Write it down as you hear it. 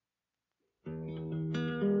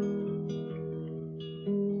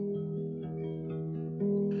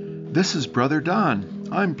This is Brother Don.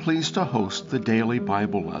 I'm pleased to host the Daily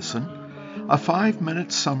Bible Lesson, a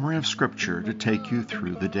 5-minute summary of Scripture to take you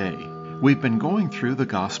through the day. We've been going through the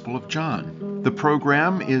Gospel of John. The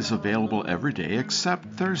program is available every day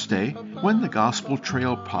except Thursday, when the Gospel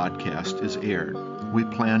Trail podcast is aired. We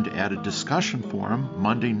plan to add a discussion forum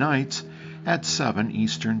Monday nights at 7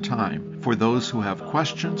 Eastern Time for those who have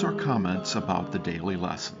questions or comments about the daily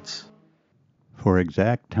lessons. For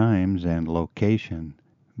exact times and location,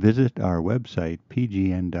 visit our website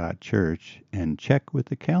pgn.church and check with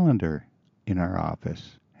the calendar in our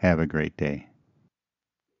office. Have a great day.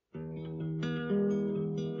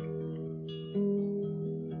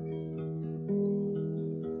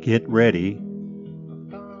 Get ready,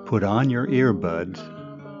 put on your earbuds,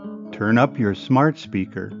 turn up your smart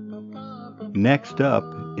speaker. Next up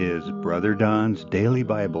is Brother Don's Daily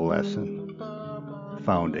Bible Lesson,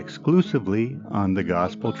 found exclusively on the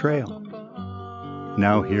Gospel Trail.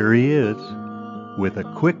 Now here he is, with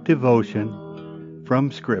a quick devotion from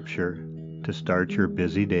Scripture to start your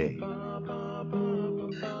busy day.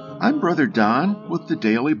 I'm Brother Don with the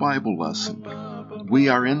Daily Bible Lesson. We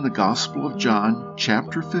are in the Gospel of John,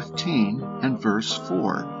 chapter 15 and verse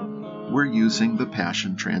 4. We're using the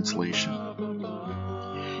Passion Translation.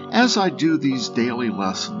 As I do these daily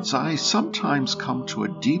lessons, I sometimes come to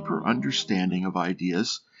a deeper understanding of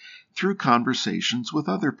ideas through conversations with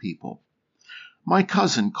other people. My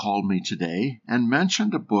cousin called me today and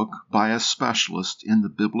mentioned a book by a specialist in the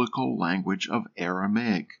biblical language of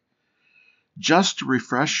Aramaic. Just to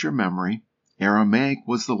refresh your memory, Aramaic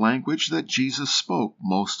was the language that Jesus spoke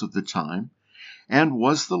most of the time and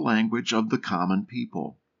was the language of the common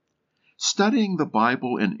people. Studying the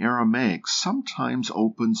Bible in Aramaic sometimes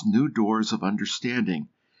opens new doors of understanding,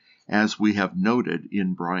 as we have noted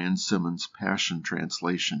in Brian Simmons' Passion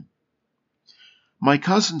Translation. My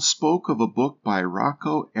cousin spoke of a book by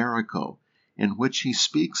Rocco Errico, in which he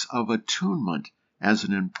speaks of attunement as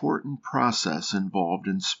an important process involved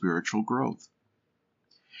in spiritual growth.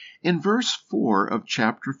 In verse 4 of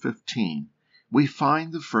chapter 15, we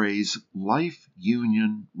find the phrase life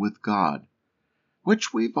union with God,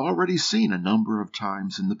 which we've already seen a number of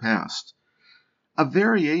times in the past. A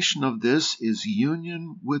variation of this is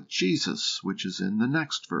union with Jesus, which is in the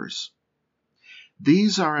next verse.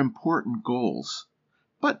 These are important goals,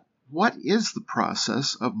 but what is the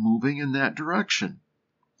process of moving in that direction?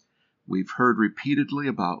 We've heard repeatedly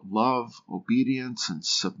about love, obedience, and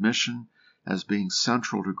submission as being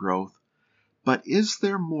central to growth, but is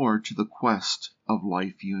there more to the quest of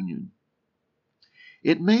life union?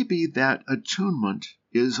 It may be that attunement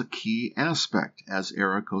is a key aspect, as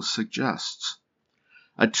Errico suggests.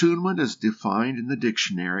 Attunement is defined in the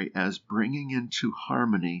dictionary as bringing into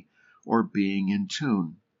harmony or being in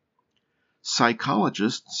tune.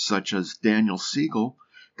 Psychologists such as Daniel Siegel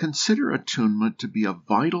consider attunement to be a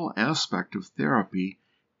vital aspect of therapy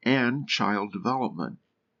and child development.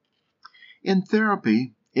 In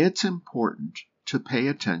therapy, it's important to pay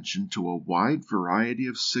attention to a wide variety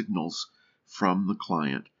of signals from the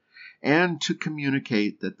client, and to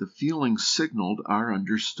communicate that the feelings signaled are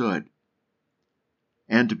understood.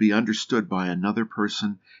 And to be understood by another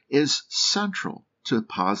person is central to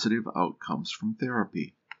positive outcomes from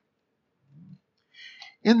therapy.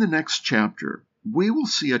 In the next chapter, we will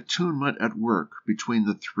see attunement at work between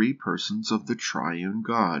the three persons of the triune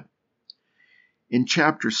God. In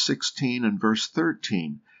chapter 16 and verse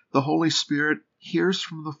 13, the Holy Spirit hears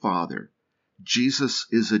from the Father. Jesus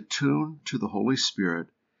is attuned to the Holy Spirit,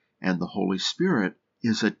 and the Holy Spirit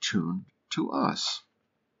is attuned to us.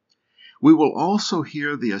 We will also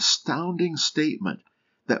hear the astounding statement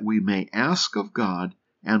that we may ask of God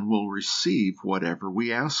and will receive whatever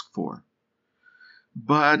we ask for.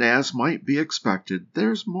 But as might be expected,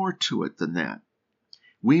 there's more to it than that.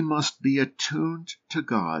 We must be attuned to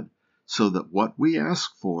God so that what we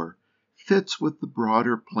ask for fits with the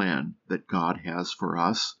broader plan that God has for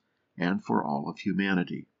us and for all of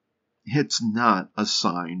humanity. It's not a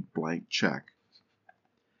signed blank check.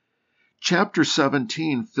 Chapter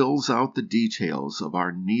 17 fills out the details of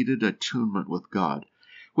our needed attunement with God,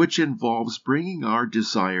 which involves bringing our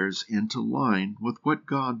desires into line with what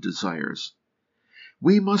God desires.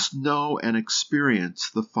 We must know and experience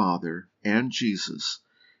the Father and Jesus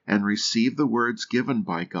and receive the words given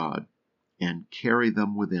by God and carry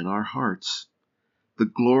them within our hearts. The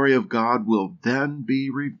glory of God will then be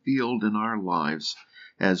revealed in our lives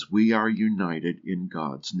as we are united in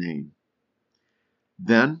God's name.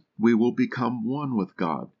 Then we will become one with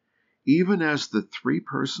God, even as the three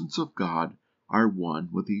persons of God are one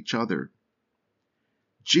with each other.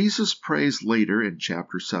 Jesus prays later in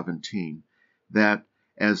chapter 17 that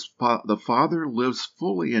As the Father lives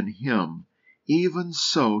fully in him, even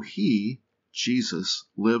so he, Jesus,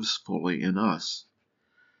 lives fully in us.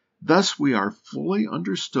 Thus we are fully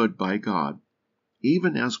understood by God,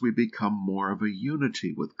 even as we become more of a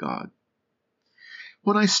unity with God.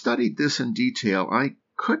 When I studied this in detail, I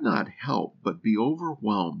could not help but be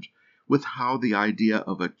overwhelmed with how the idea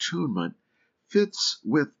of attunement fits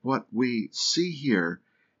with what we see here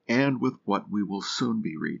and with what we will soon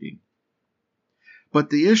be reading. But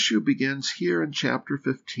the issue begins here in chapter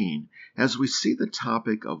 15 as we see the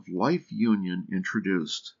topic of life union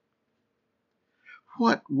introduced.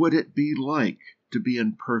 What would it be like to be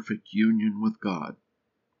in perfect union with God?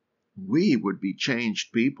 We would be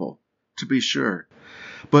changed people, to be sure,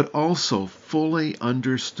 but also fully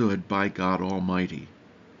understood by God Almighty.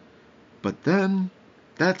 But then,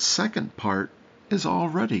 that second part is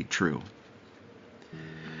already true.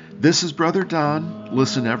 This is Brother Don.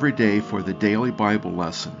 Listen every day for the daily Bible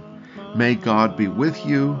lesson. May God be with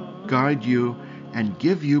you, guide you, and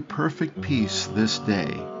give you perfect peace this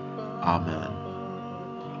day. Amen.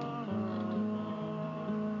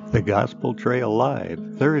 The Gospel Trail Live,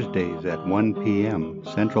 Thursdays at 1 p.m.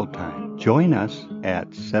 Central Time. Join us at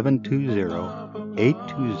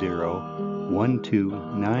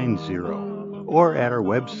 720-820-1290 or at our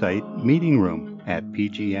website meeting room at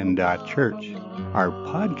pgn.church. Our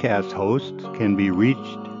podcast hosts can be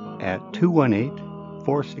reached at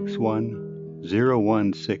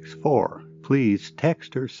 218-461-0164. Please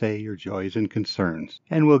text or say your joys and concerns,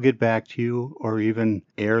 and we'll get back to you or even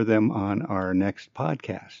air them on our next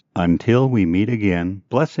podcast. Until we meet again,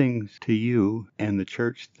 blessings to you and the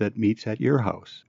church that meets at your house.